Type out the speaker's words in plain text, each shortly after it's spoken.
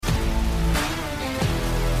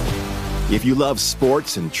If you love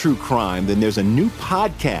sports and true crime, then there's a new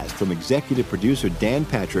podcast from executive producer Dan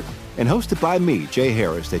Patrick and hosted by me, Jay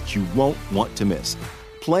Harris, that you won't want to miss.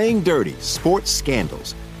 Playing Dirty: Sports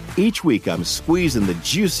Scandals. Each week, I'm squeezing the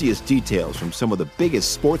juiciest details from some of the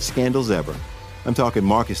biggest sports scandals ever. I'm talking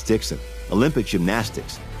Marcus Dixon, Olympic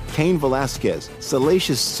gymnastics, Cain Velasquez,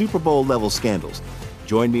 salacious Super Bowl-level scandals.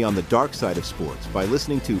 Join me on the dark side of sports by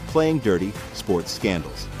listening to Playing Dirty: Sports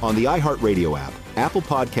Scandals on the iHeartRadio app, Apple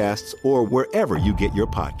Podcasts, or wherever you get your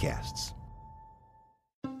podcasts.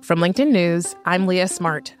 From LinkedIn News, I'm Leah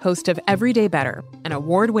Smart, host of Everyday Better, an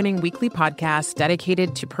award-winning weekly podcast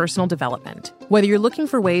dedicated to personal development. Whether you're looking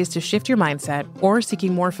for ways to shift your mindset or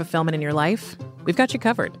seeking more fulfillment in your life, we've got you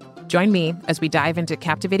covered. Join me as we dive into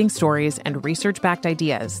captivating stories and research-backed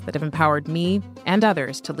ideas that have empowered me and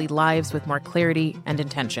others to lead lives with more clarity and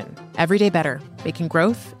intention. Everyday Better, making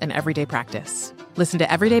growth an everyday practice. Listen to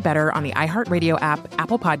Everyday Better on the iHeartRadio app,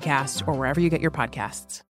 Apple Podcasts, or wherever you get your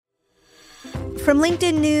podcasts. From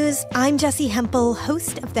LinkedIn News, I'm Jessie Hempel,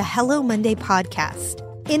 host of the Hello Monday podcast.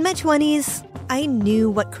 In my 20s, I knew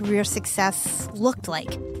what career success looked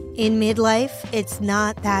like. In midlife, it's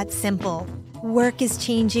not that simple. Work is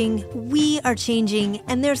changing, we are changing,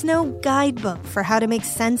 and there's no guidebook for how to make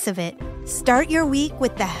sense of it. Start your week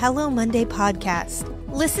with the Hello Monday podcast.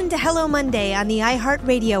 Listen to Hello Monday on the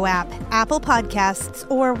iHeartRadio app, Apple Podcasts,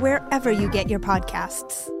 or wherever you get your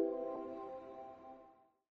podcasts.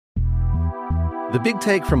 The Big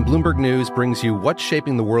Take from Bloomberg News brings you what's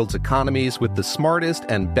shaping the world's economies with the smartest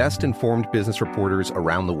and best-informed business reporters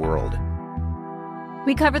around the world.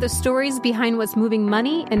 We cover the stories behind what's moving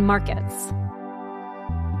money and markets,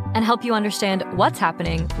 and help you understand what's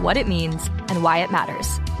happening, what it means, and why it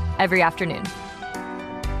matters every afternoon.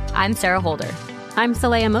 I'm Sarah Holder. I'm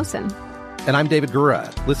Saleha Mohsin. And I'm David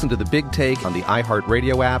Gura. Listen to The Big Take on the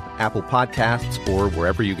iHeartRadio app, Apple Podcasts, or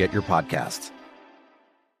wherever you get your podcasts.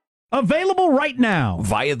 Available right now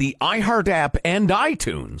via the iHeart app and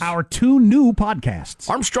iTunes. Our two new podcasts.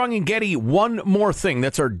 Armstrong and Getty, One More Thing.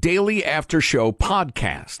 That's our daily after show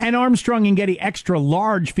podcast. And Armstrong and Getty Extra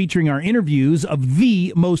Large, featuring our interviews of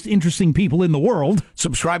the most interesting people in the world.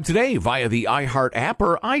 Subscribe today via the iHeart app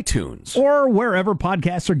or iTunes. Or wherever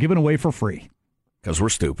podcasts are given away for free. Because we're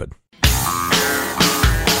stupid.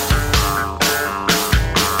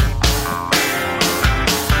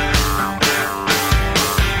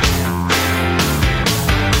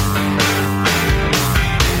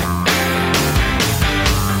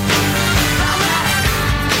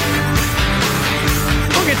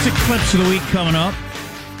 Clips of the week coming up.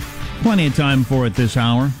 Plenty of time for it this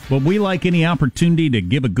hour. But we like any opportunity to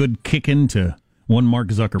give a good kicking to one Mark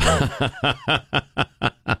Zuckerberg.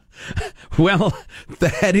 Well,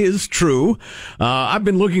 that is true. I've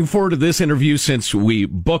been looking forward to this interview since we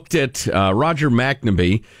booked it. Roger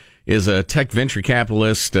McNamee is a tech venture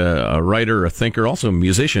capitalist, a writer, a thinker, also a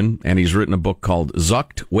musician, and he's written a book called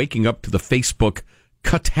Zucked, Waking Up to the Facebook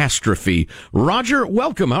Catastrophe. Roger,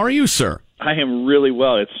 welcome. How are you, sir? I am really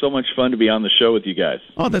well. It's so much fun to be on the show with you guys.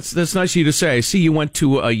 Oh, that's nice of you to say. I see you went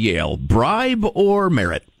to Yale. Bribe or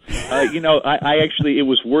merit? I actually, it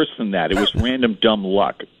was worse than that. It was random dumb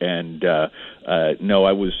luck. And no,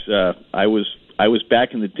 I was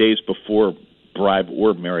back in the days before bribe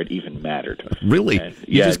or merit even mattered. Really? And,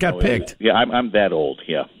 you just got picked? Yeah, I'm that old,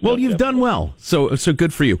 yeah. Well, you've done well, so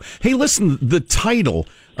good for you. Hey, listen, the title...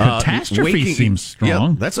 Catastrophe seems strong.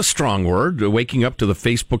 Yeah, that's a strong word, waking up to the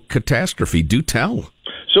Facebook catastrophe. Do tell.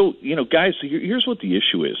 So, guys, here's what the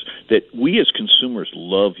issue is, that we as consumers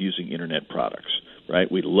love using Internet products,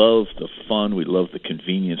 right? We love the fun, we love the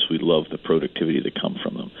convenience, we love the productivity that come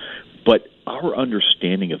from them. But our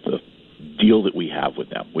understanding of the deal that we have with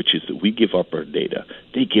them, which is that we give up our data,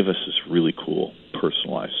 they give us this really cool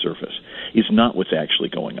personalized service, is not what's actually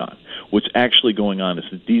going on. What's actually going on is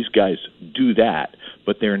that these guys do that,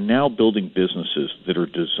 but they're now building businesses that are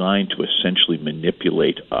designed to essentially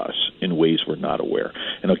manipulate us in ways we're not aware.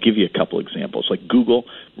 And I'll give you a couple examples. Like Google,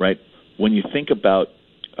 right? When you think about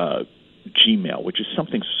Gmail, which is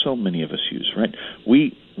something so many of us use, right?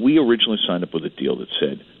 We originally signed up with a deal that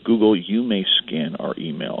said, Google, you may scan our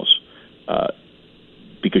emails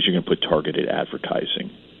because you're going to put targeted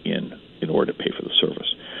advertising in order to pay for the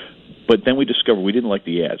service. But then we discovered we didn't like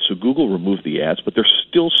the ads, so Google removed the ads, but they're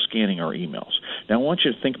still scanning our emails. Now, I want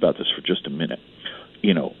you to think about this for just a minute.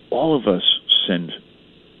 All of us send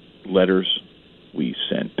letters, we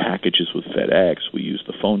send packages with FedEx, we use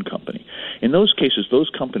the phone company. In those cases, those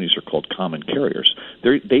companies are called common carriers.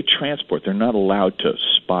 They transport. They're not allowed to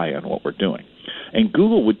spy on what we're doing. And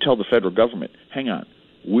Google would tell the federal government, hang on,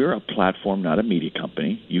 we're a platform, not a media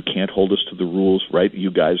company. You can't hold us to the rules, right?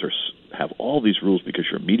 You guys are have all these rules because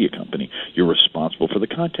you're a media company. You're responsible for the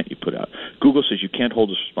content you put out. Google says you can't hold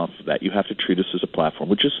us responsible for that. You have to treat us as a platform,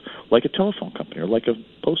 which is like a telephone company or like a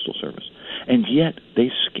postal service. And yet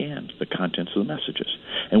they scanned the contents of the messages.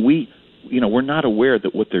 And we're not aware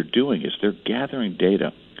that what they're doing is they're gathering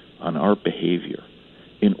data on our behavior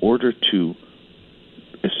in order to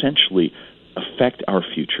essentially affect our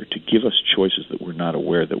future, to give us choices that we're not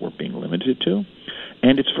aware that we're being limited to.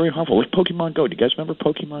 And it's very harmful. Like Pokemon Go. Do you guys remember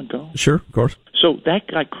Pokemon Go? Sure, of course. So that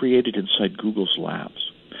got created inside Google's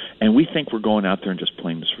labs. And we think we're going out there and just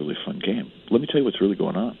playing this really fun game. Let me tell you what's really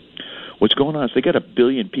going on. What's going on is they got 1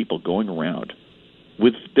 billion people going around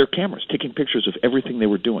with their cameras, taking pictures of everything they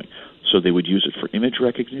were doing. So they would use it for image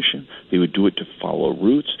recognition. They would do it to follow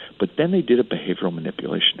routes. But then they did a behavioral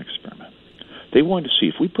manipulation experiment. They wanted to see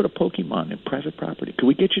if we put a Pokemon in private property, could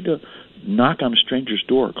we get you to knock on a stranger's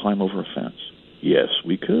door or climb over a fence? Yes,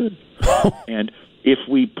 we could. And if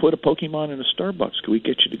we put a Pokemon in a Starbucks, could we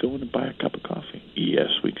get you to go in and buy a cup of coffee? Yes,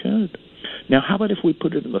 we could. Now, how about if we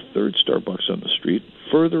put it in the third Starbucks on the street,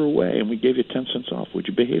 further away, and we gave you 10 cents off? Would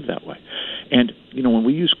you behave that way? And, when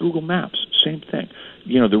we use Google Maps, same thing.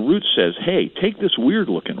 The route says, hey, take this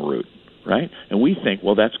weird-looking route, right? And we think,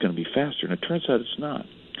 well, that's going to be faster. And it turns out it's not.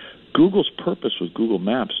 Google's purpose with Google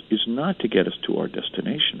Maps is not to get us to our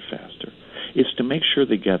destination faster. It's to make sure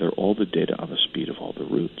they gather all the data on the speed of all the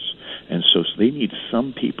routes. And so they need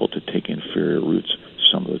some people to take inferior routes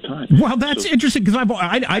some of the time. Well, that's interesting, because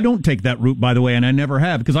I don't take that route, by the way, and I never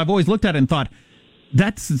have, because I've always looked at it and thought,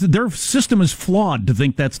 their system is flawed to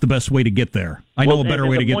think that's the best way to get there. I know a better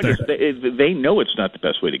way to get there. They know it's not the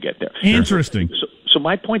best way to get there. Interesting. So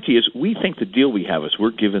my point to you is, we think the deal we have is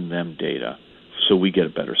we're giving them data so we get a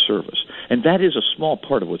better service. And that is a small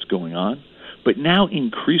part of what's going on. But now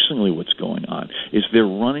increasingly what's going on is they're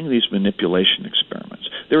running these manipulation experiments.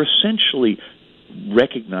 They're essentially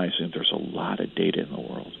recognizing there's a lot of data in the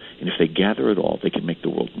world. And if they gather it all, they can make the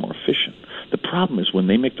world more efficient. The problem is when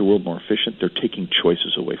they make the world more efficient, they're taking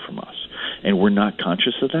choices away from us. And we're not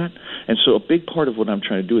conscious of that. And so a big part of what I'm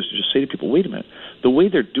trying to do is to just say to people, wait a minute. The way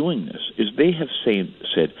they're doing this is they have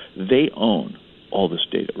said they own all this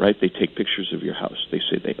data, right? They take pictures of your house. They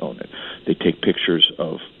say they own it. They take pictures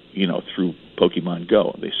of, through Pokemon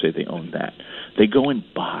Go. They say they own that. They go and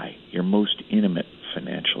buy your most intimate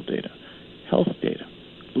financial data, health data,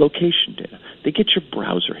 location data. They get your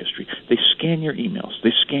browser history. They scan your emails.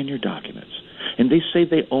 They scan your documents. And they say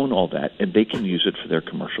they own all that, and they can use it for their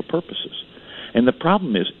commercial purposes. And the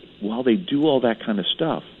problem is, while they do all that kind of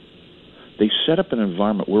stuff, they set up an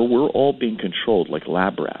environment where we're all being controlled like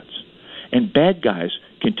lab rats. And bad guys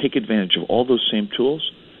can take advantage of all those same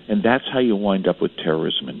tools, and that's how you wind up with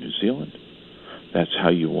terrorism in New Zealand. That's how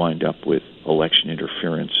you wind up with election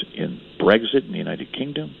interference in Brexit in the United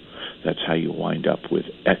Kingdom. That's how you wind up with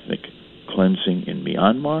ethnic cleansing in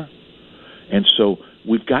Myanmar. And so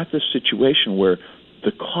we've got this situation where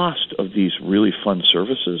the cost of these really fun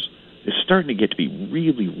services is starting to get to be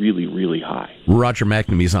really, really, really high. Roger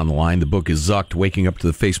McNamee's on the line. The book is Zucked, Waking Up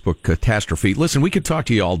to the Facebook Catastrophe. Listen, we could talk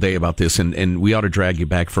to you all day about this, and we ought to drag you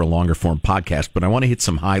back for a longer-form podcast, but I want to hit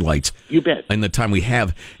some highlights. You bet. In the time we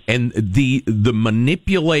have. And the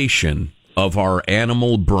manipulation of our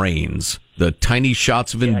animal brains, the tiny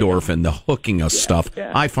shots of endorphin, the hooking us stuff,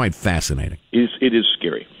 I find fascinating. It is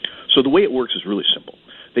scary. So the way it works is really simple.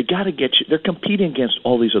 They got to get you. They're competing against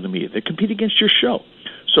all these other media. They're competing against your show.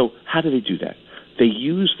 So how do they do that? They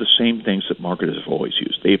use the same things that marketers have always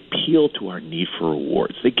used. They appeal to our need for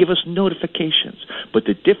rewards. They give us notifications. But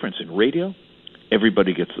the difference in radio,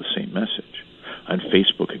 everybody gets the same message. On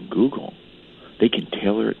Facebook and Google, they can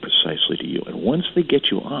tailor it precisely to you. And once they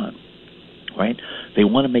get you on, right, they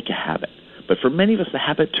want to make a habit. But for many of us, the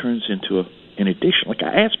habit turns into an addiction. Like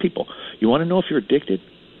I ask people, you want to know if you're addicted?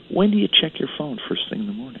 When do you check your phone first thing in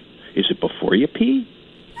the morning? Is it before you pee?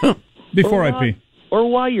 Before I pee. Or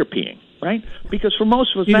while you're peeing, right? Because for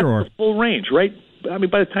most of us, that's the full range, right? I mean,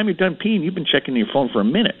 by the time you're done peeing, you've been checking your phone for a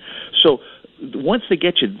minute. So once they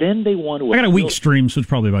get you, then they want to... I got a weak stream, so it's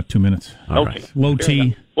probably about 2 minutes. All right. Low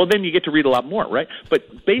T. Well, then you get to read a lot more, right?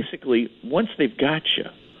 But basically, once they've got you,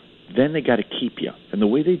 then they got to keep you. And the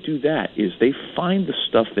way they do that is they find the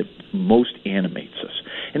stuff that most animates us.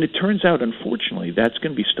 And it turns out, unfortunately, that's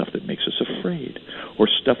going to be stuff that makes us afraid or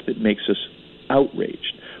stuff that makes us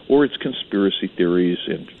outraged, or it's conspiracy theories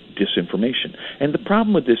and disinformation. And the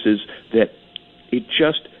problem with this is that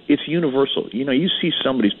it's universal. You see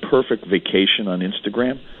somebody's perfect vacation on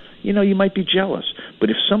Instagram, you might be jealous. But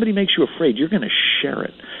if somebody makes you afraid, you're going to share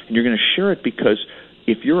it. And you're going to share it because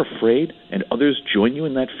if you're afraid and others join you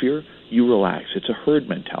in that fear, you relax. It's a herd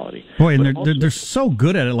mentality. Boy, and they're so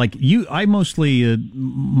good at it. Like I mostly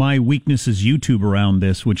my weakness is YouTube around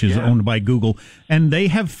this, which is owned by Google, and they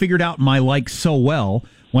have figured out my likes so well.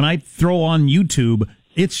 When I throw on YouTube,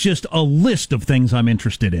 it's just a list of things I'm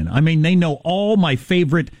interested in. I mean, they know all my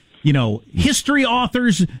favorite, history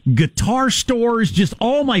authors, guitar stores, just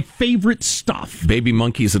all my favorite stuff. Baby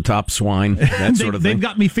monkeys atop swine, that sort of thing. They've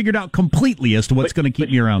got me figured out completely as to what's going to keep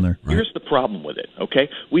me around there. Here's the problem with it, okay?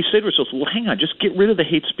 We say to ourselves, well, hang on, just get rid of the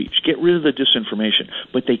hate speech, get rid of the disinformation.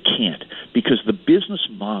 But they can't, because the business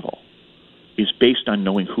model is based on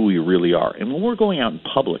knowing who we really are. And when we're going out in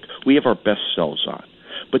public, we have our best selves on.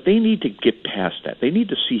 But they need to get past that. They need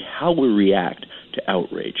to see how we react to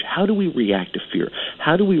outrage. How do we react to fear?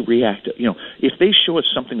 How do we react to, if they show us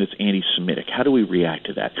something that's anti-Semitic, how do we react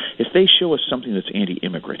to that? If they show us something that's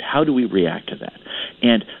anti-immigrant, how do we react to that?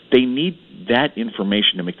 And they need that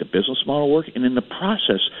information to make the business model work, and in the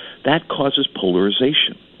process, that causes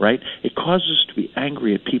polarization, right? It causes us to be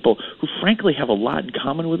angry at people who, frankly, have a lot in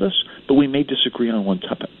common with us, but we may disagree on one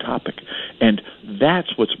topic. And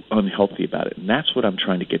that's what's unhealthy about it, and that's what I'm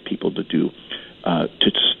trying to get people to do,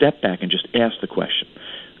 to step back and just ask the question.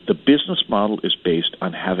 The business model is based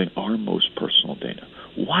on having our most personal data.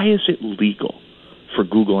 Why is it legal for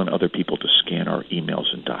Google and other people to scan our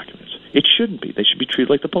emails and documents? It shouldn't be. They should be treated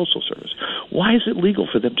like the Postal Service. Why is it legal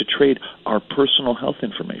for them to trade our personal health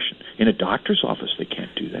information? In a doctor's office, they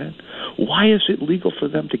can't do that. Why is it legal for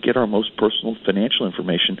them to get our most personal financial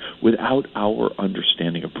information without our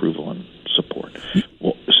understanding, approval, and support?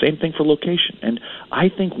 Well, the same thing for location. And I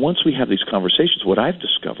think once we have these conversations, what I've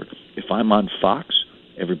discovered, if I'm on Fox,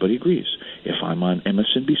 everybody agrees. If I'm on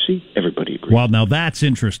MSNBC, everybody agrees. Well, now that's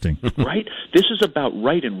interesting. Right? This is about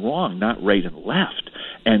right and wrong, not right and left.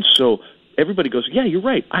 And so everybody goes, yeah, you're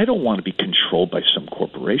right. I don't want to be controlled by some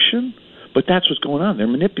corporation. But that's what's going on. They're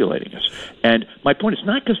manipulating us. And my point is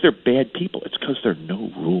not because they're bad people. It's because there are no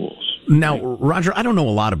rules. Now, Roger, I don't know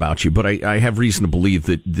a lot about you, but I have reason to believe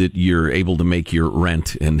that you're able to make your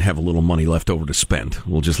rent and have a little money left over to spend.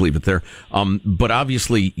 We'll just leave it there. But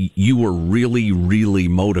obviously, you were really, really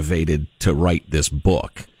motivated to write this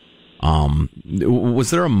book. Was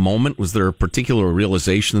there a moment, was there a particular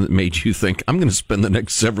realization that made you think, I'm going to spend the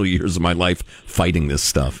next several years of my life fighting this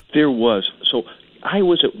stuff? There was. So I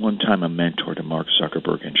was at one time a mentor to Mark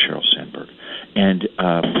Zuckerberg and Sheryl Sandberg, and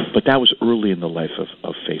but that was early in the life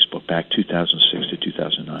of Facebook, back 2006 to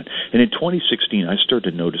 2009. And in 2016, I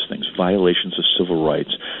started to notice things, violations of civil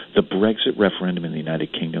rights, the Brexit referendum in the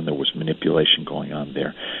United Kingdom, there was manipulation going on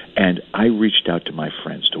there. And I reached out to my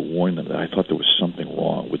friends to warn them that I thought there was something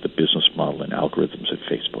wrong with the business model and algorithms at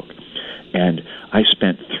Facebook. And I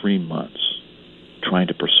spent 3 months trying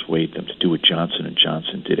to persuade them to do what Johnson &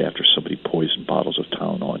 Johnson did after somebody poisoned bottles of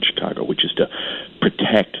Tylenol in Chicago, which is to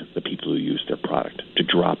protect the people who use their product, to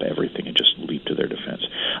drop everything and just leap to their defense.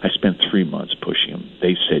 I spent 3 months pushing them.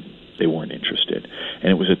 They said they weren't interested.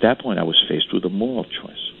 And it was at that point I was faced with a moral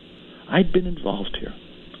choice. I'd been involved here.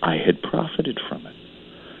 I had profited from it.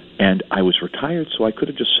 And I was retired, so I could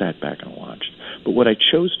have just sat back and watched. But what I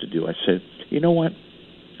chose to do, I said, you know what?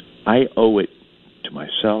 I owe it to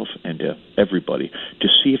myself and to everybody to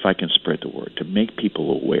see if I can spread the word, to make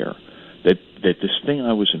people aware that this thing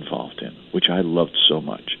I was involved in, which I loved so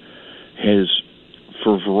much, has,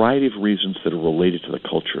 for a variety of reasons that are related to the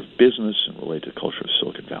culture of business and related to the culture of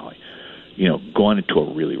Silicon Valley, gone into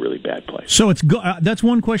a really, really bad place. So that's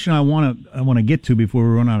one question I want to get to before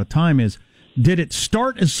we run out of time is, did it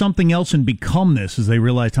start as something else and become this as they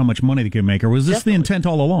realized how much money they could make, or was this Definitely. The intent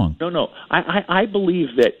all along? No. I believe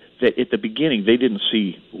that at the beginning they didn't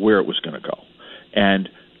see where it was going to go. And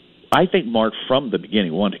I think Mark, from the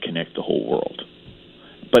beginning, wanted to connect the whole world.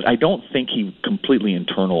 But I don't think he completely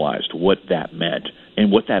internalized what that meant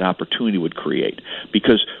and what that opportunity would create.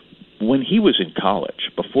 Because when he was in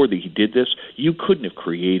college, before he did this, you couldn't have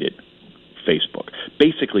created Facebook.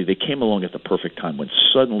 Basically, they came along at the perfect time when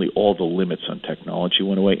suddenly all the limits on technology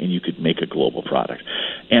went away and you could make a global product.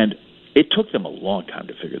 And it took them a long time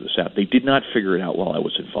to figure this out. They did not figure it out while I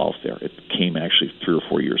was involved there. It came actually 3 or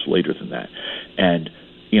 4 years later than that. And,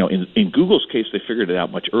 in Google's case, they figured it out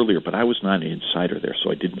much earlier, but I was not an insider there,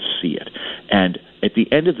 so I didn't see it. And at the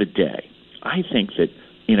end of the day, I think that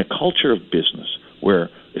in a culture of business where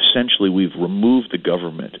essentially we've removed the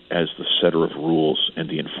government as the setter of rules and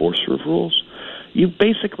the enforcer of rules, you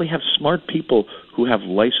basically have smart people who have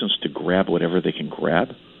license to grab whatever they can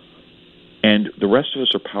grab, and the rest of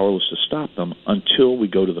us are powerless to stop them until we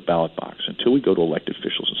go to the ballot box, until we go to elected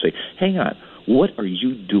officials and say, hang on, what are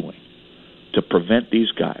you doing to prevent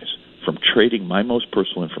these guys from trading my most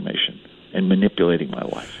personal information and manipulating my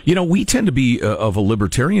life. You know, we tend to be of a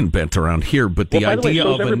libertarian bent around here, but the idea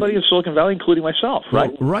of everybody in Silicon Valley, including myself,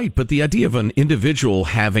 right? Right, but the idea of an individual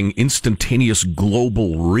having instantaneous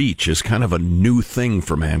global reach is kind of a new thing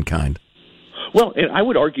for mankind. Well, and I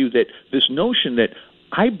would argue that this notion that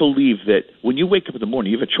I believe that when you wake up in the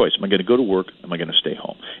morning, you have a choice. Am I going to go to work? Am I going to stay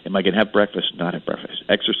home? Am I going to have breakfast? Not have breakfast.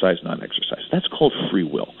 Exercise? Not exercise. That's called free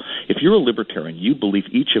will. If you're a libertarian, you believe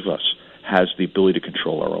each of us has the ability to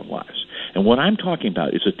control our own lives. And what I'm talking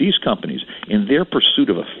about is that these companies, in their pursuit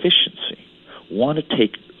of efficiency, want to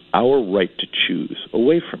take our right to choose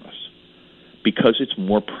away from us because it's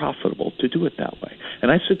more profitable to do it that way.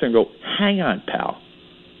 And I sit there and go, hang on, pal.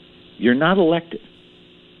 You're not elected.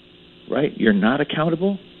 Right? You're not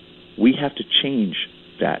accountable. We have to change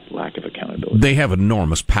that lack of accountability. They have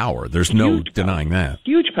enormous power. There's no denying that.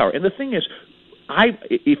 Huge power. And the thing is,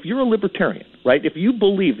 if you're a libertarian, right, if you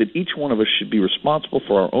believe that each one of us should be responsible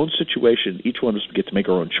for our own situation, each one of us get to make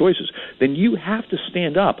our own choices, then you have to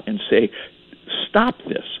stand up and say, stop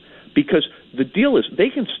this. Because the deal is they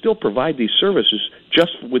can still provide these services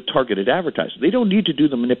just with targeted advertising. They don't need to do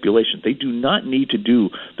the manipulation. They do not need to do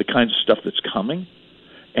the kinds of stuff that's coming.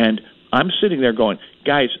 And I'm sitting there going,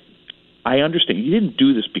 guys, I understand. You didn't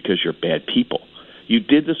do this because you're bad people. You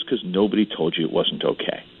did this because nobody told you it wasn't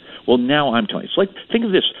okay. Well, now I'm telling you. It's like, think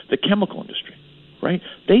of this, the chemical industry, right?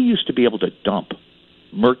 They used to be able to dump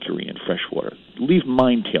mercury in fresh water, leave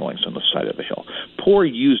mine tailings on the side of the hill, pour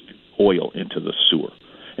used oil into the sewer.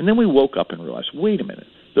 And then we woke up and realized, wait a minute,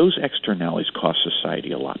 those externalities cost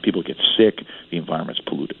society a lot. People get sick, the environment's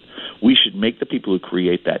polluted. We should make the people who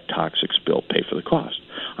create that toxic spill pay for the cost.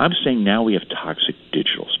 I'm saying now we have toxic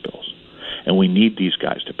digital spills, and we need these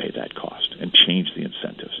guys to pay that cost and change the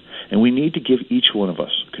incentives. And we need to give each one of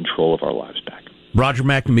us control of our lives back. Roger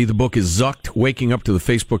McNamee, the book is Zucked, Waking Up to the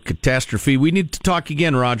Facebook Catastrophe. We need to talk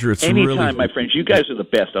again, Roger. It's Anytime, really... my friends. You guys are the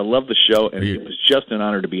best. I love the show, and it was just an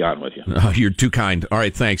honor to be on with you. You're too kind. All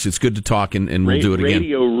right, thanks. It's good to talk, and we'll do it again.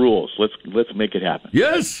 Radio rules. Let's make it happen.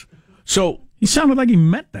 Yes! So... He sounded like he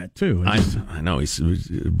meant that, too. I know. He's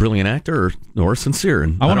a brilliant actor or sincere.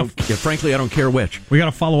 And frankly, I don't care which. We got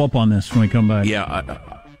to follow up on this when we come back. Yeah,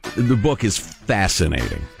 the book is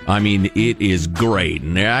fascinating. I mean, it is great.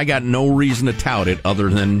 And I got no reason to tout it other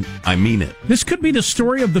than I mean it. This could be the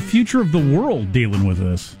story of the future of the world dealing with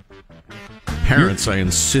this. Parents, I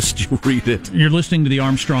insist you read it. You're listening to the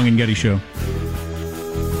Armstrong and Getty Show.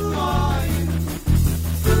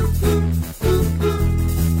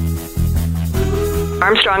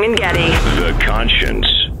 Armstrong and Getty. The conscience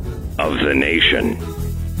of the nation.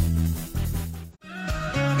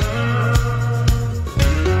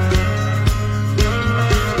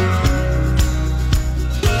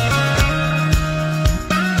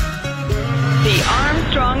 The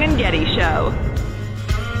Armstrong and Getty Show.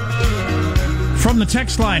 From the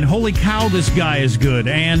text line, holy cow, this guy is good.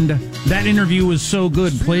 And that interview was so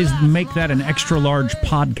good. Please make that an extra large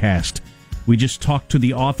podcast. We just talked to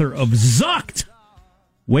the author of Zucked,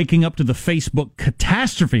 Waking Up to the Facebook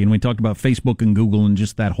Catastrophe. And we talked about Facebook and Google and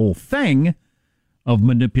just that whole thing of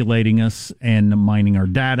manipulating us and mining our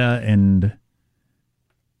data and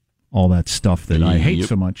all that stuff that I hate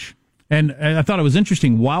so much. And I thought it was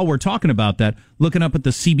interesting, while we're talking about that, looking up at the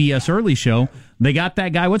CBS Early Show, they got that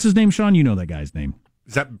guy. What's his name, Sean? You know that guy's name.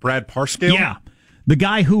 Is that Brad Parscale? Yeah. The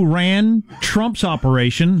guy who ran Trump's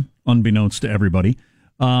operation, unbeknownst to everybody,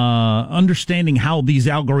 understanding how these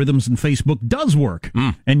algorithms and Facebook does work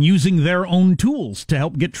and using their own tools to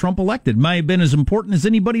help get Trump elected. Might have been as important as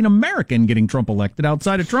anybody in America in getting Trump elected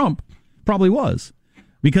outside of Trump. Probably was.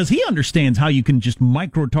 Because he understands how you can just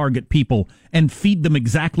micro-target people and feed them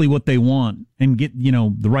exactly what they want and get,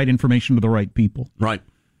 the right information to the right people. Right.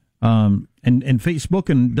 And Facebook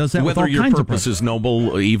and does that whether with all your kinds of purpose is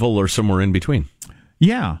noble, evil, or somewhere in between.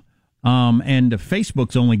 Yeah. And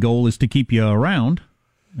Facebook's only goal is to keep you around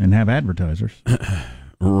and have advertisers.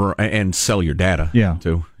 And sell your data,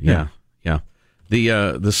 too. Yeah.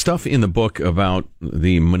 The stuff in the book about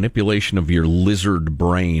the manipulation of your lizard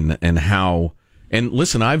brain and how... And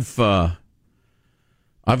listen, I've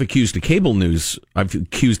accused cable news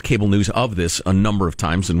of this a number of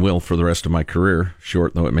times and will for the rest of my career,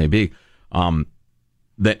 short though it may be,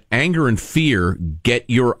 that anger and fear get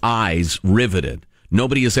your eyes riveted.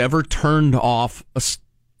 Nobody has ever turned off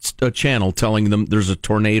a channel telling them there's a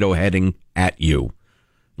tornado heading at you,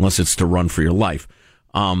 unless it's to run for your life.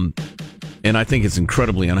 And I think it's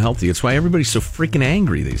incredibly unhealthy. It's why everybody's so freaking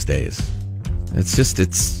angry these days. It's just,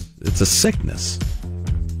 it's a sickness.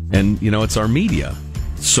 And, it's our media.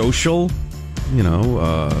 Social,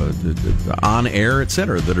 on air,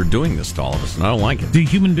 etc., that are doing this to all of us, and I don't like it. Do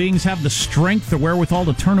human beings have the strength or wherewithal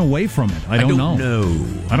to turn away from it? I don't know.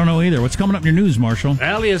 I don't know either. What's coming up in your news, Marshall?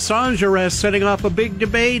 Ali Assange arrest setting off a big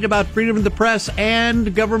debate about freedom of the press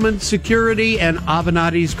and government security, and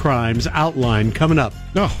Avenatti's crimes outlined coming up.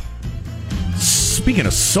 Oh, speaking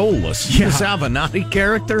of soulless, this Avenatti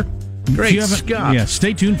character, great Scott. Yeah,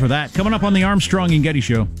 stay tuned for that. Coming up on the Armstrong and Getty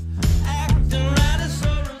Show.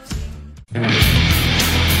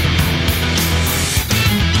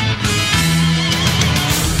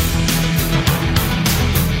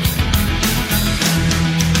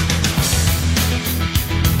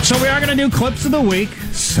 So we are going to do clips of the week.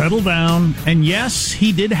 Settle down. And yes,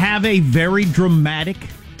 he did have a very dramatic,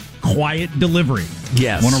 quiet delivery.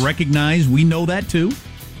 Yes. Want to recognize we know that too.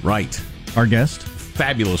 Right. Our guest.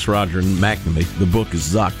 Fabulous Roger McNamee. The book is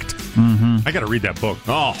Zucked. Mm-hmm. I got to read that book.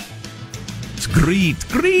 Oh, it's great.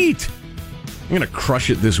 I'm going to crush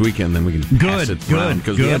it this weekend, then we can pass it around,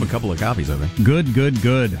 because we have a couple of copies of it. Good.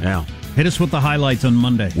 Yeah. Hit us with the highlights on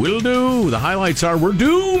Monday. Will do. The highlights are we're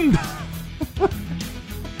doomed.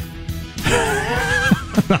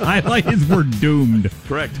 The highlight is we're doomed.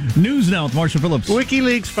 Correct. News now with Marshall Phillips.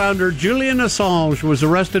 WikiLeaks founder Julian Assange was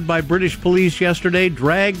arrested by British police yesterday,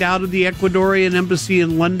 dragged out of the Ecuadorian embassy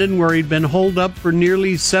in London, where he'd been holed up for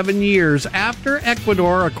nearly 7 years after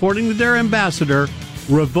Ecuador, according to their ambassador,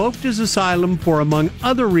 revoked his asylum for, among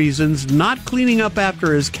other reasons, not cleaning up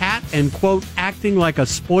after his cat and, quote, acting like a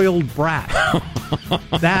spoiled brat.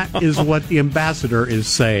 That is what the ambassador is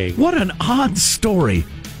saying. What an odd story.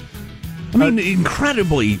 I mean,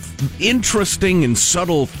 incredibly interesting and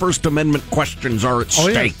subtle First Amendment questions are at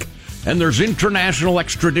stake. Yes. And there's international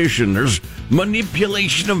extradition. There's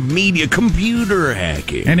manipulation of media, computer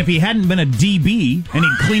hacking. And if he hadn't been a DB and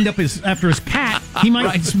he cleaned up after his cat, he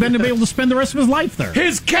might be able to spend the rest of his life there.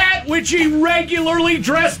 His cat, which he regularly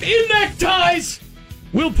dressed in neckties.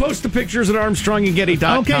 We'll post the pictures at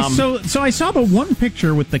ArmstrongandGetty.com. Okay, so I saw the one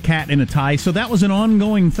picture with the cat in a tie, so that was an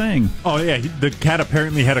ongoing thing. Oh, yeah, the cat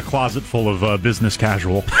apparently had a closet full of business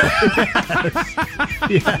casual.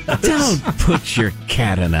 Don't put your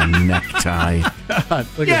cat in a necktie.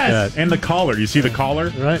 Look at that. And the collar. You see the collar?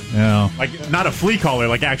 Right. Yeah. Like, not a flea collar,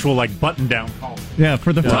 like actual button-down collar. Yeah,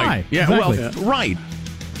 for the tie. Yeah, exactly. Right.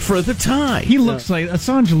 For the tie. He looks like,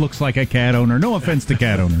 Assange looks like a cat owner. No offense to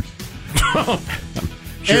cat owners.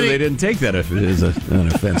 Sure, they didn't take that as an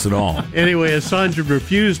offense at all. Anyway, Assange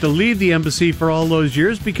refused to leave the embassy for all those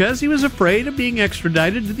years because he was afraid of being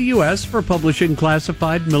extradited to the U.S. for publishing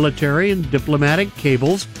classified military and diplomatic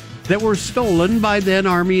cables that were stolen by then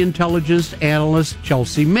Army intelligence analyst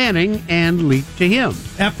Chelsea Manning and leaked to him.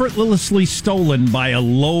 Effortlessly stolen by a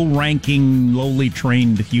low-ranking, lowly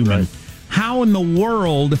trained human. Right. How in the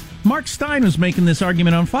world... Mark Stein was making this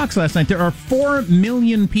argument on Fox last night. There are 4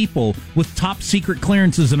 million people with top-secret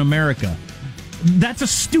clearances in America. That's a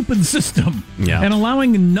stupid system. Yeah. And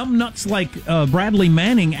allowing numbnuts like Bradley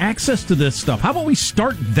Manning access to this stuff. How about we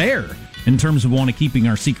start there in terms of keeping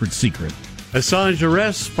our secret secret? Assange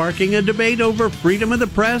arrest sparking a debate over freedom of the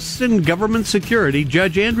press and government security.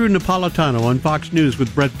 Judge Andrew Napolitano on Fox News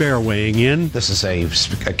with Brett Baer weighing in. This is a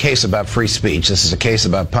case about free speech. This is a case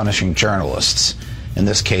about punishing journalists. In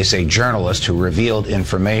this case, a journalist who revealed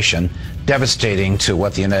information devastating to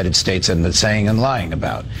what the United States had been saying and lying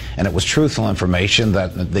about. And it was truthful information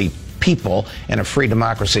that the people in a free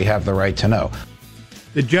democracy have the right to know.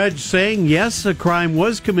 The judge saying, yes, a crime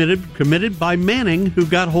was committed by Manning, who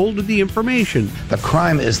got hold of the information. The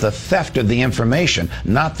crime is the theft of the information,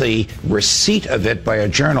 not the receipt of it by a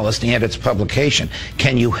journalist and its publication.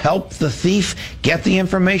 Can you help the thief get the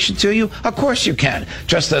information to you? Of course you can,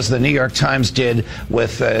 just as the New York Times did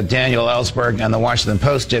with Daniel Ellsberg and the Washington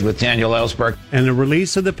Post did with Daniel Ellsberg. And the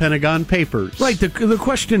release of the Pentagon Papers. Right. The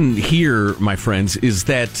question here, my friends, is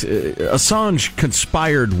that Assange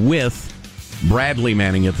conspired with Bradley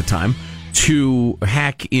Manning at the time to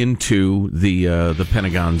hack into the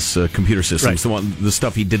Pentagon's computer systems, right. the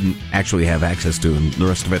stuff he didn't actually have access to, and the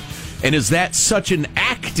rest of it. And is that such an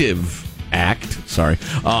active act?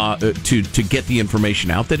 To get the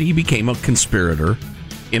information out that he became a conspirator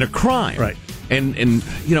in a crime? Right. And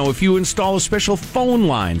if you install a special phone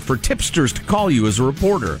line for tipsters to call you as a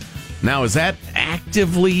reporter, now is that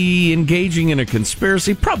actively engaging in a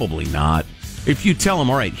conspiracy? Probably not. If you tell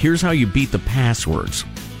them, all right, here's how you beat the passwords,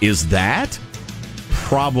 is that?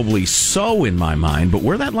 Probably so in my mind, but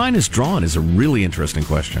where that line is drawn is a really interesting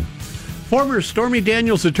question. Former Stormy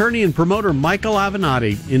Daniels attorney and promoter Michael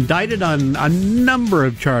Avenatti indicted on a number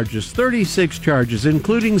of charges, 36 charges,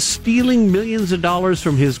 including stealing millions of dollars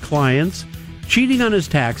from his clients, cheating on his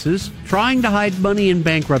taxes, trying to hide money in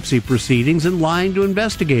bankruptcy proceedings, and lying to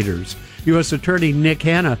investigators. U.S. Attorney Nick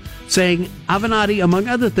Hanna saying Avenatti, among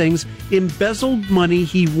other things, embezzled money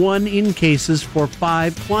he won in cases for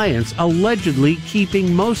 5 clients, allegedly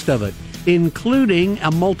keeping most of it, including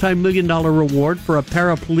a multi-million-dollar reward for a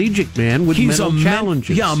paraplegic man with mental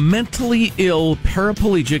challenges. A mentally ill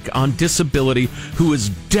paraplegic on disability who is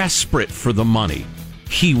desperate for the money.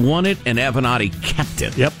 He won it, and Avenatti kept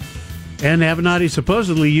it. Yep. And Avenatti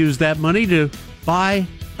supposedly used that money to buy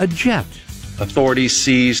a jet. Authorities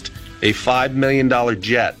seized a $5 million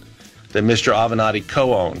jet that Mr. Avenatti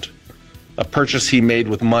co-owned, a purchase he made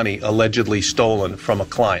with money allegedly stolen from a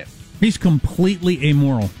client. He's completely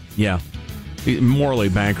amoral. Yeah, morally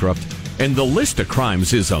bankrupt. And the list of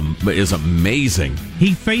crimes is amazing.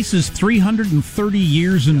 He faces 330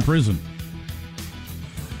 years in prison,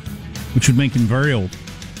 which would make him very old,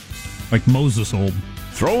 like Moses old.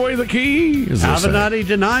 Throw away the key. Avenatti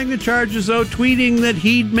denying the charges, though, tweeting that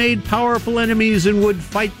he'd made powerful enemies and would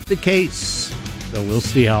fight the case. So we'll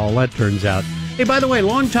see how all that turns out. Hey, by the way,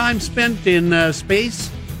 long time spent in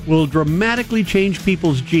space will dramatically change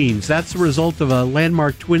people's genes. That's the result of a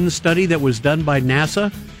landmark twin study that was done by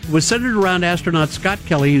NASA. It was centered around astronaut Scott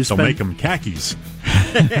Kelly, who They'll make them khakis.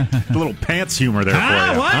 A little pants humor there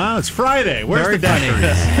for you. What? It's Friday. Where's Very the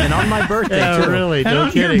decorations? And on my birthday, Yeah, too. really, And no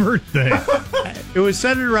on kidding. your birthday. It was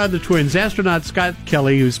centered around the twins, astronaut Scott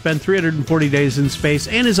Kelly, who spent 340 days in space,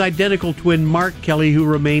 and his identical twin, Mark Kelly, who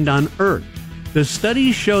remained on Earth. The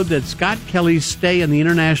study showed that Scott Kelly's stay on the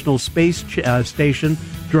International Space Station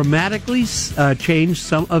dramatically changed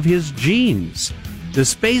some of his genes. The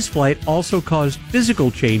space flight also caused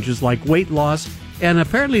physical changes like weight loss and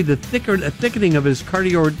apparently the thickening of his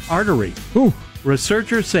carotid artery. Ooh.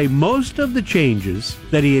 Researchers say most of the changes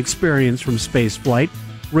that he experienced from space flight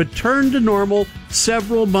returned to normal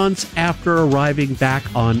several months after arriving back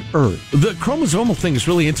on Earth. The chromosomal thing is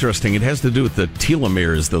really interesting. It has to do with the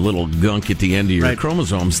telomeres, the little gunk at the end of your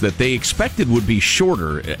chromosomes that they expected would be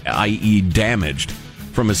shorter, i.e. damaged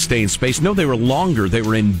from a stay in space. No, they were longer. They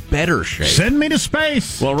were in better shape. Send me to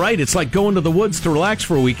space. Well, right. It's like going to the woods to relax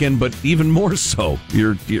for a weekend, but even more so.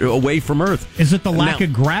 You're away from Earth. Is it the lack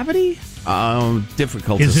of gravity?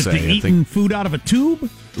 Difficult to say. Is it the eating food out of a tube?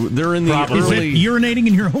 They're in the early... Is it urinating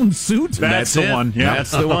in your own suit? That's the one. Yeah.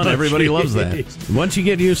 That's the one. Everybody loves that. Once you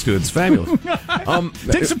get used to it, it's fabulous.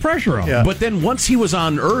 Takes the pressure off. Yeah. But then once he was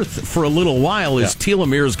on Earth for a little while, his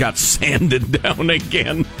telomeres got sanded down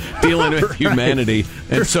again, dealing with humanity.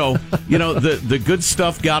 And so, the good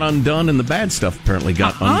stuff got undone and the bad stuff apparently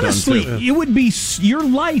got undone. Honestly, it would be... Your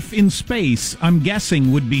life in space, I'm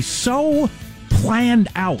guessing, would be so planned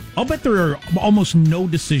out. I'll bet there are almost no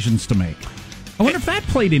decisions to make. I wonder if that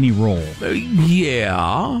played any role.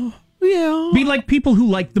 Yeah. Be like people who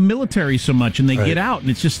like the military so much and they get out and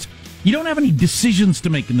it's just, you don't have any decisions to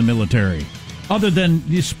make in the military other than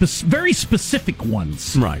very specific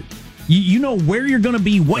ones. Right. You know where you're going to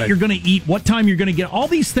be, what you're going to eat, what time you're going to get. All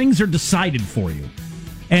these things are decided for you.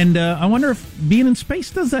 And I wonder if being in space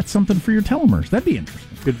does that something for your telomeres. That'd be interesting.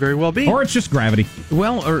 Could very well be. Or it's just gravity.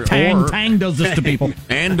 Well, or Tang does this to people.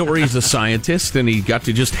 Or he's a scientist and he got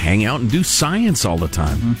to just hang out and do science all the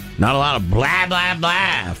time. Mm-hmm. Not a lot of blah, blah,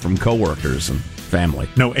 blah from coworkers and family.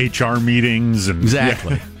 No HR meetings.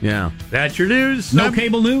 Exactly. Yeah. That's your news. No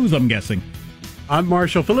cable news, I'm guessing. I'm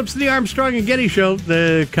Marshall Phillips, the Armstrong and Getty Show,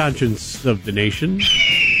 the conscience of the nation.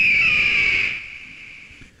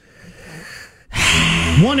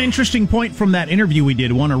 One interesting point from that interview we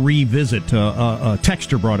did, want to revisit.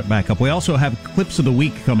 Texter brought it back up. We also have clips of the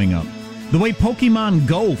week coming up. The way Pokemon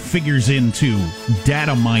Go figures into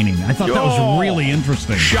data mining. I thought that was really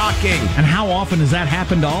interesting. Shocking. And how often has that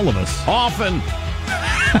happened to all of us? Often.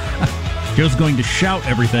 Joe's going to shout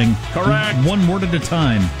everything. Correct. One word at a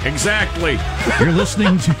time. Exactly. You're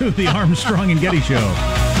listening to the Armstrong and Getty Show.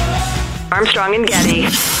 Armstrong and Getty.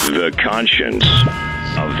 The conscience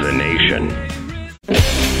of the nation.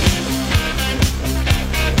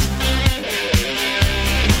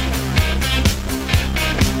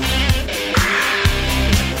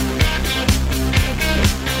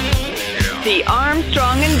 The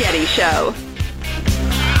Armstrong and Getty Show.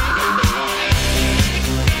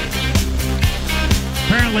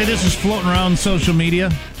 Apparently this is floating around social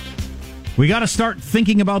media. We got to start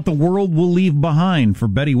thinking about the world we'll leave behind for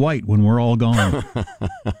Betty White when we're all gone.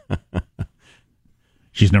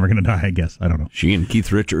 She's never going to die, I guess. I don't know. She and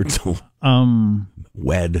Keith Richards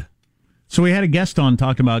wed. So we had a guest on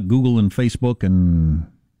talking about Google and Facebook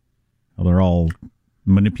and how they're all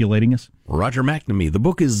manipulating us. Roger McNamee. The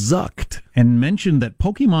book is Zucked. And mentioned that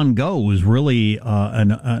Pokemon Go is really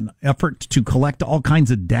an effort to collect all kinds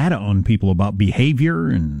of data on people about behavior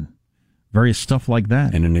and various stuff like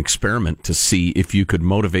that. And an experiment to see if you could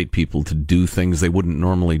motivate people to do things they wouldn't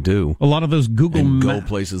normally do. A lot of those go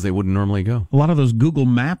places they wouldn't normally go. A lot of those Google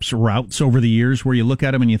Maps routes over the years where you look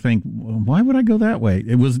at them and you think, well, why would I go that way?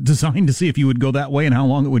 It was designed to see if you would go that way and how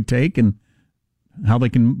long it would take and how they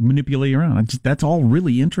can manipulate you around. That's all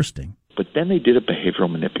really interesting. But then they did a behavioral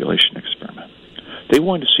manipulation experiment. They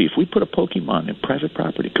wanted to see if we put a Pokemon in private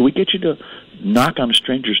property, could we get you to knock on a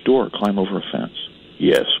stranger's door or climb over a fence?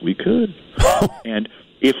 Yes, we could. And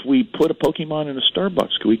if we put a Pokemon in a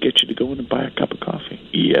Starbucks, could we get you to go in and buy a cup of coffee?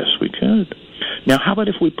 Yes, we could. Now, how about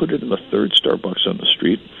if we put it in the third Starbucks on the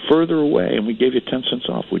street, further away, and we gave you 10 cents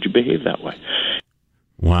off? Would you behave that way?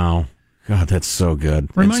 Wow. God, that's so good.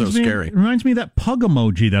 It's so scary. It reminds me of that pug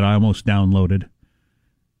emoji that I almost downloaded.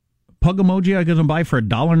 Pug emoji I could buy for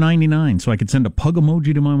 $1.99, so I could send a pug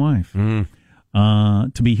emoji to my wife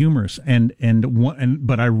to be humorous.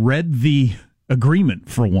 But I read the agreement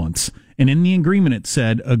for once, and in the agreement it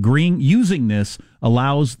said using this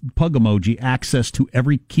allows pug emoji access to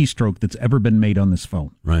every keystroke that's ever been made on this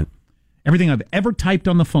phone. Right. Everything I've ever typed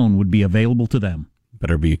on the phone would be available to them.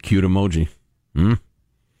 Better be a cute emoji.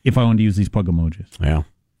 If I wanted to use these pug emojis. Yeah.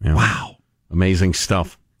 Wow. Amazing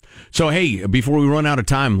stuff. So, hey, before we run out of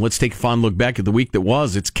time, let's take a fond look back at the week that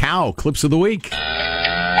was. It's Cow Clips of the Week.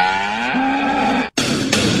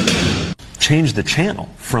 Change the channel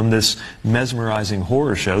from this mesmerizing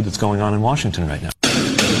horror show that's going on in Washington right now.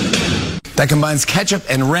 That combines ketchup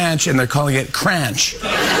and ranch, and they're calling it Cranch.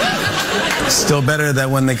 Still better than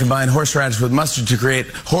when they combine horseradish with mustard to create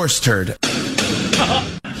horse turd.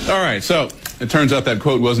 All right, so it turns out that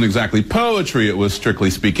quote wasn't exactly poetry. It was, strictly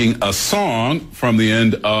speaking, a song from the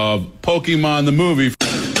end of Pokemon the movie.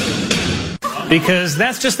 Because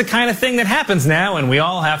that's just the kind of thing that happens now, and we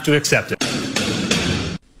all have to accept it.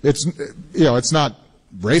 It's not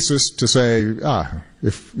racist to say,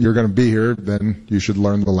 if you're going to be here, then you should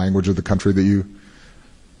learn the language of the country that you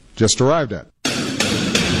just arrived at.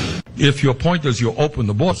 If your point is you open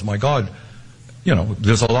the borders, my God,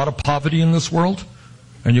 there's a lot of poverty in this world,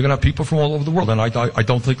 and you're going to have people from all over the world, and I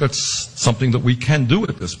don't think that's something that we can do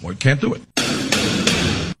at this point. Can't do it.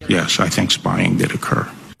 Yes, I think spying did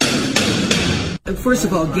occur. First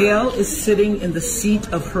of all, Gail is sitting in the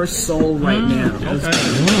seat of her soul right now.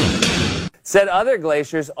 Okay. Said other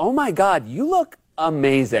glaciers, oh my God, you look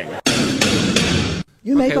amazing.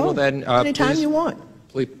 You may go anytime you want.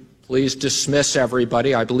 Please dismiss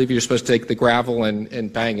everybody. I believe you're supposed to take the gravel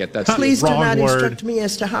and bang it. That's Please do not instruct me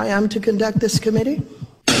as to how I'm to conduct this committee.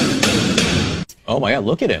 Oh my God,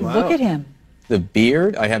 look at him. Wow. Look at him. The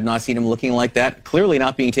beard, I have not seen him looking like that. Clearly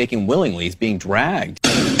not being taken willingly. He's being dragged.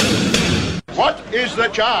 What is the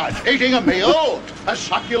charge? Eating a meal? A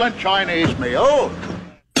succulent Chinese meal?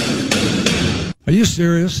 Are you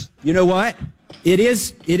serious? You know what? It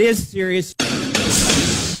is serious.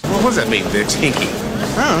 Well, what does that mean, Dix? Hinky.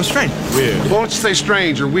 Oh, it's strange. Weird. Well, don't you say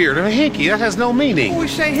strange or weird? I mean, hinky, that has no meaning. We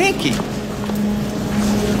say hinky.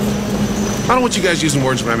 I don't want you guys using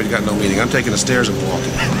words when I've got no meaning. I'm taking the stairs and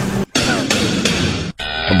walking.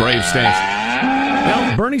 A brave stance.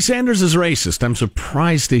 Well, Bernie Sanders is racist. I'm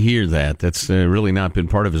surprised to hear that. That's really not been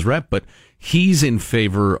part of his rep, but he's in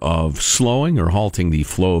favor of slowing or halting the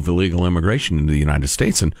flow of illegal immigration into the United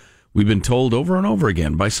States. And we've been told over and over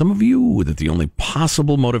again by some of you that the only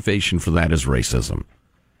possible motivation for that is racism.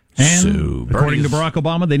 And according to Barack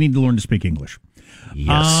Obama, they need to learn to speak English.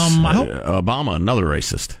 Yes. Obama, another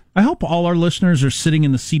racist. I hope all our listeners are sitting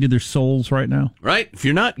in the seat of their souls right now. Right. If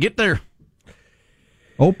you're not, get there.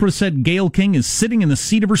 Oprah said Gayle King is sitting in the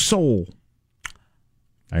seat of her soul.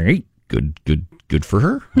 All right. Good for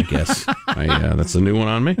her, I guess. That's a new one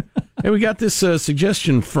on me. Hey, we got this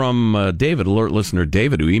suggestion from David, alert listener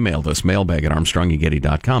David, who emailed us,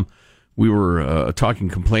 mailbag@armstrongandgetty.com. We were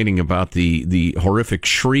complaining about the horrific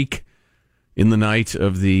shriek in the night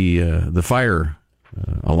of the fire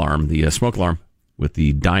alarm, the smoke alarm with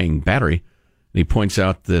the dying battery. And he points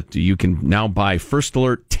out that you can now buy First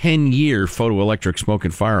Alert 10-year photoelectric smoke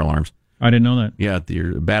and fire alarms. I didn't know that. Yeah,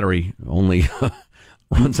 your battery only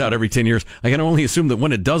runs out every 10 years. I can only assume that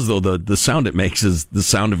when it does, though, the sound it makes is the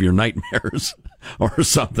sound of your nightmares or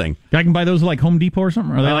something. I can buy those like Home Depot or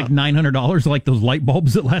something? Are they like $900, like those light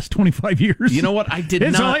bulbs that last 25 years? You know what?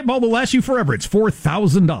 It's a light bulb that lasts you forever. It's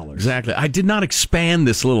 $4,000. Exactly. I did not expand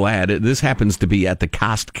this little ad. This happens to be at the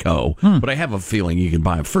Costco, but I have a feeling you can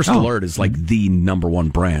buy them. First Alert is like the number one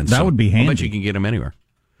brand. That would be handy. I bet you can get them anywhere.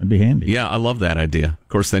 That'd be handy. Yeah, I love that idea. Of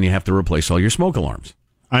course, then you have to replace all your smoke alarms.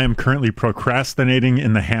 I am currently procrastinating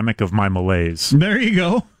in the hammock of my malaise. There you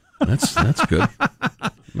go. That's good.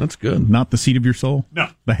 That's good. Not the seat of your soul? No.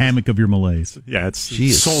 The hammock of your malaise. Yeah, it's She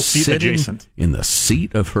is soul seat adjacent. in the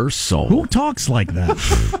seat of her soul. Who talks like that?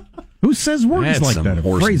 Who says words That's like some that?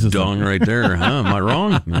 horse Phrases dung like right there, huh? Am I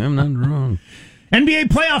wrong? I'm not wrong. NBA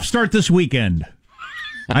playoffs start this weekend.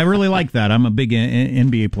 I really like that. I'm a big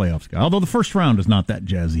NBA playoffs guy. Although the first round is not that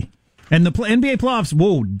jazzy. And the NBA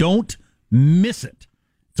playoffs, don't miss it.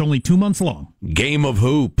 It's only 2 months long. Game of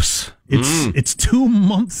hoops. It's 2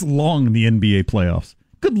 months long, the NBA playoffs.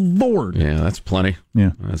 Good Lord. Yeah, that's plenty.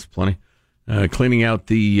 Yeah. That's plenty. Cleaning out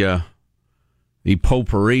the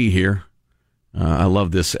potpourri here. I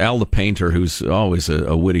love this. Al the Painter, who's always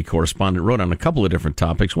a witty correspondent, wrote on a couple of different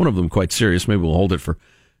topics, one of them quite serious. Maybe we'll hold it for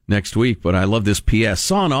next week, but I love this PS.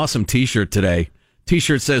 Saw an awesome T-shirt today.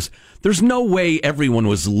 T-shirt says, "There's no way everyone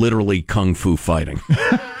was literally kung fu fighting."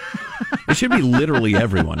 It should be literally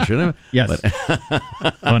everyone, shouldn't it? Yes.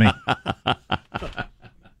 Funny.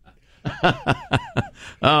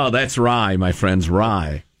 Oh, that's rye, my friends,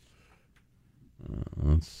 rye.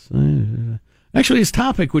 Let's see. Actually, his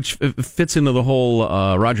topic, which fits into the whole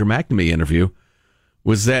Roger McNamee interview,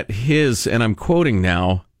 was that his, and I'm quoting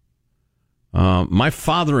now, my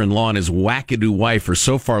father-in-law and his wackadoo wife are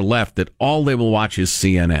so far left that all they will watch is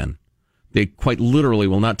CNN. They quite literally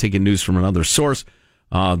will not take in news from another source.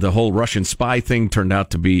 The whole Russian spy thing turned out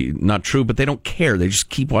to be not true, but they don't care. They just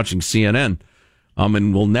keep watching CNN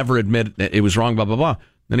and will never admit it was wrong, blah, blah, blah.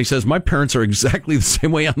 Then he says, my parents are exactly the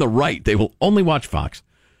same way on the right. They will only watch Fox.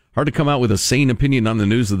 Hard to come out with a sane opinion on the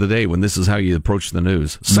news of the day when this is how you approach the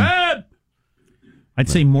news. Sad! I'd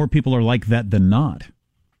say more people are like that than not.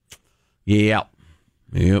 Yep.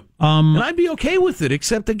 And I'd be okay with it,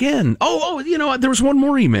 except again. You know what? There was one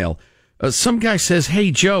more email. Some guy says,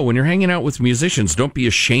 hey, Joe, when you're hanging out with musicians, don't be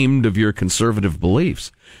ashamed of your conservative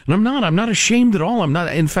beliefs. And I'm not. I'm not ashamed at all. I'm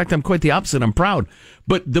not. In fact, I'm quite the opposite. I'm proud.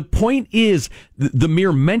 But the point is, the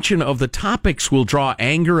mere mention of the topics will draw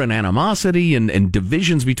anger and animosity and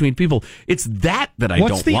divisions between people. It's that I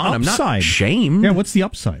What's don't want. Upside? I'm not ashamed. Yeah, what's the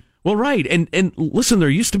upside? Well, right. And listen, there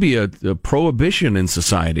used to be a prohibition in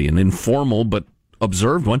society, an informal but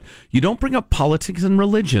observed one. You don't bring up politics and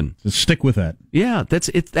religion. Just stick with that. Yeah, that's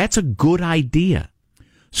a good idea.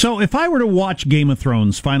 So if I were to watch Game of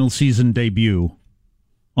Thrones final season debut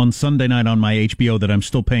on Sunday night on my HBO that I'm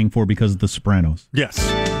still paying for because of The Sopranos. Yes.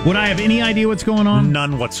 Would I have any idea what's going on?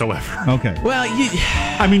 None whatsoever. Okay. Well,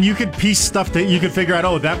 you could piece stuff that you could figure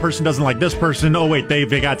out, that person doesn't like this person. Oh, wait,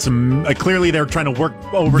 they got some, clearly they're trying to work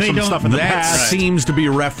over some stuff in the past. That seems to be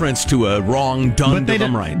a reference to a wrong done to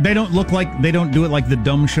them right. They don't do it like the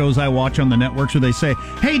dumb shows I watch on the networks where they say,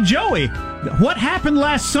 hey, Joey, what happened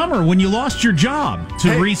last summer when you lost your job?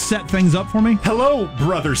 To reset things up for me? Hello,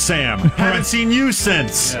 Brother Sam. Haven't seen you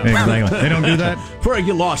since. Yeah. Exactly. They don't do that? Where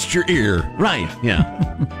you lost your ear. Right, yeah.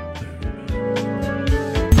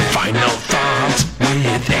 Final thoughts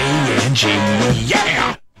with A&G.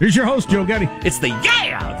 Yeah! Here's your host, Joe Getty. It's the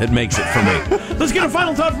yeah that makes it for me. Let's get a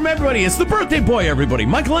final thought from everybody. It's the birthday boy, everybody.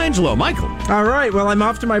 Michelangelo. Michael. All right, well, I'm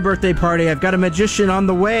off to my birthday party. I've got a magician on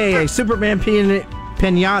the way, a Superman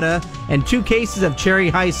pinata, and 2 cases of cherry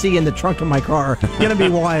high C in the trunk of my car. Gonna be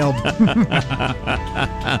wild.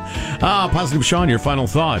 Positive Sean, your final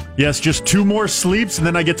thought. Yes, just 2 more sleeps, and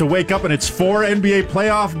then I get to wake up, and it's 4 NBA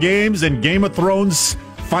playoff games and Game of Thrones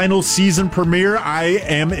final season premiere. I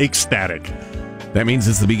am ecstatic. That means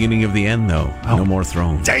it's the beginning of the end, though. No more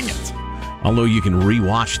Thrones. Dang it. Although you can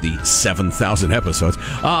rewatch the 7,000 episodes.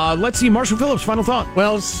 Let's see, Marshall Phillips, final thought.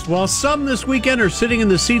 Well, while some this weekend are sitting in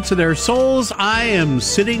the seats of their souls, I am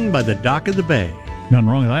sitting by the dock of the bay. Nothing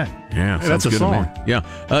wrong with that. Yeah, that's a song.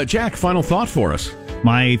 Yeah. Jack, final thought for us.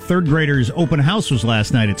 My 3rd graders' open house was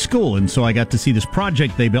last night at school, and so I got to see this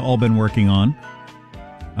project they've all been working on.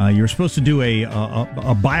 You're supposed to do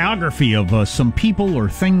a biography of some people or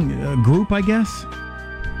group, I guess.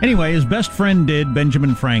 Anyway, his best friend did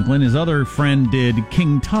Benjamin Franklin. His other friend did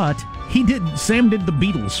King Tut. Sam did the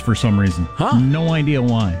Beatles for some reason. Huh? No idea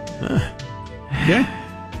why. Yeah.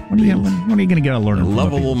 What are you going to get out of learning?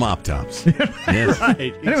 Lovable mop tops. Yes. Right,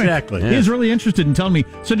 anyway, exactly. He was really interested in telling me.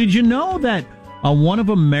 So did you know that one of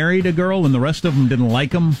them married a girl and the rest of them didn't like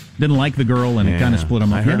the girl, and it kind of split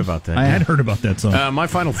them up? I heard about that. I had heard about that song. My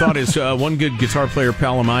final thought is one good guitar player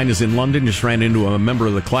pal of mine is in London, just ran into a member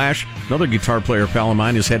of the Clash. Another guitar player pal of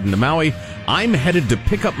mine is heading to Maui. I'm headed to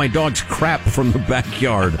pick up my dog's crap from the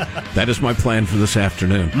backyard. That is my plan for this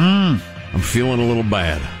afternoon. I'm feeling a little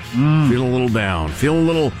bad. Feeling a little down. Feeling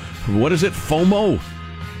a little, what is it, FOMO?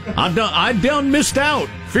 I done missed out.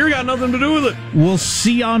 Fear got nothing to do with it. We'll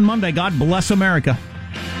see you on Monday. God bless America.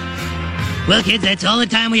 Well, kids, that's all the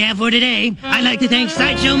time we have for today. I'd like to thank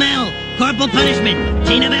Sideshow Mel, Corporal Punishment,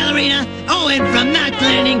 Tina Ballerina, and from Knots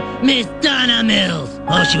Landing, Miss Donna Mills.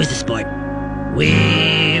 Oh, she was a sport.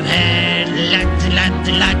 We've had lots and lots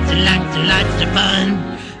and lots and lots and lots of fun.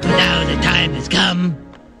 Now the time has come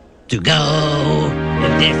to go.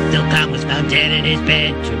 If this Silcom was found dead in his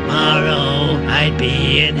bed tomorrow, I'd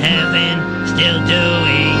be in heaven still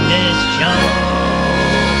doing this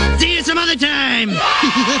show. See you some other time.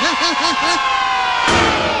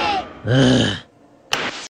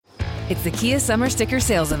 It's the Kia Summer Sticker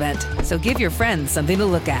Sales Event, so give your friends something to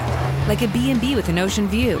look at, like a B&B with an ocean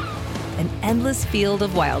view, an endless field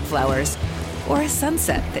of wildflowers, or a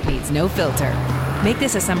sunset that needs no filter. Make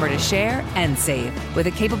this a summer to share and save with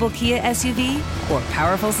a capable Kia SUV or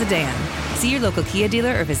powerful sedan. See your local Kia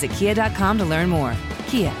dealer or visit kia.com to learn more.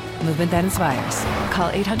 Kia, movement that inspires.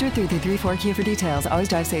 Call 800-3334-KIA for details. Always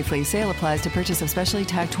drive safely. Sale applies to purchase of specially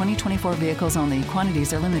tagged 2024 vehicles only.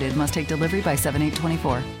 Quantities are limited. Must take delivery by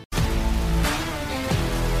 7/8/24.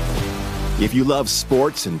 If you love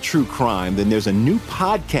sports and true crime, then there's a new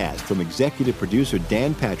podcast from executive producer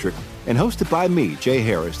Dan Patrick and hosted by me, Jay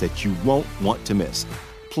Harris, that you won't want to miss.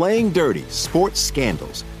 Playing Dirty: Sports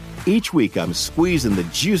Scandals. Each week, I'm squeezing the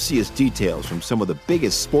juiciest details from some of the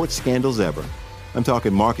biggest sports scandals ever. I'm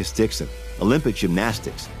talking Marcus Dixon, Olympic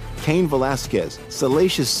gymnastics, Cain Velasquez,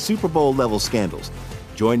 salacious Super Bowl-level scandals.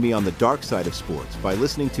 Join me on the dark side of sports by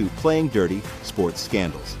listening to Playing Dirty: Sports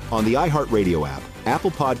Scandals on the iHeartRadio app,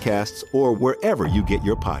 Apple Podcasts, or wherever you get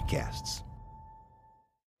your podcasts.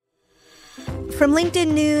 From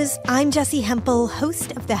LinkedIn News, I'm Jessie Hempel,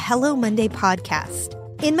 host of the Hello Monday podcast.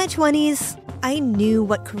 In my 20s, I knew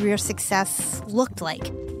what career success looked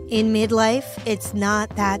like. In midlife, it's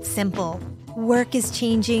not that simple. Work is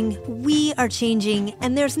changing, we are changing,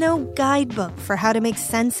 and there's no guidebook for how to make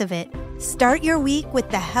sense of it. Start your week with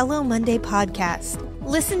the Hello Monday podcast.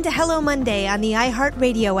 Listen to Hello Monday on the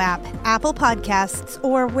iHeartRadio app, Apple Podcasts,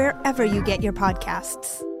 or wherever you get your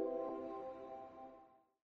podcasts.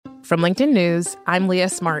 From LinkedIn News, I'm Leah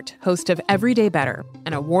Smart, host of Everyday Better,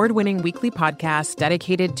 an award-winning weekly podcast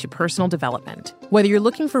dedicated to personal development. Whether you're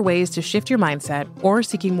looking for ways to shift your mindset or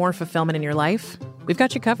seeking more fulfillment in your life, we've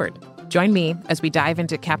got you covered. Join me as we dive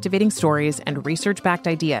into captivating stories and research-backed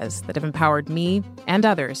ideas that have empowered me and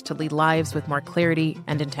others to lead lives with more clarity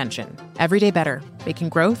and intention. Everyday Better, making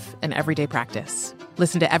growth an everyday practice.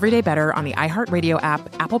 Listen to Everyday Better on the iHeartRadio app,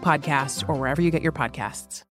 Apple Podcasts, or wherever you get your podcasts.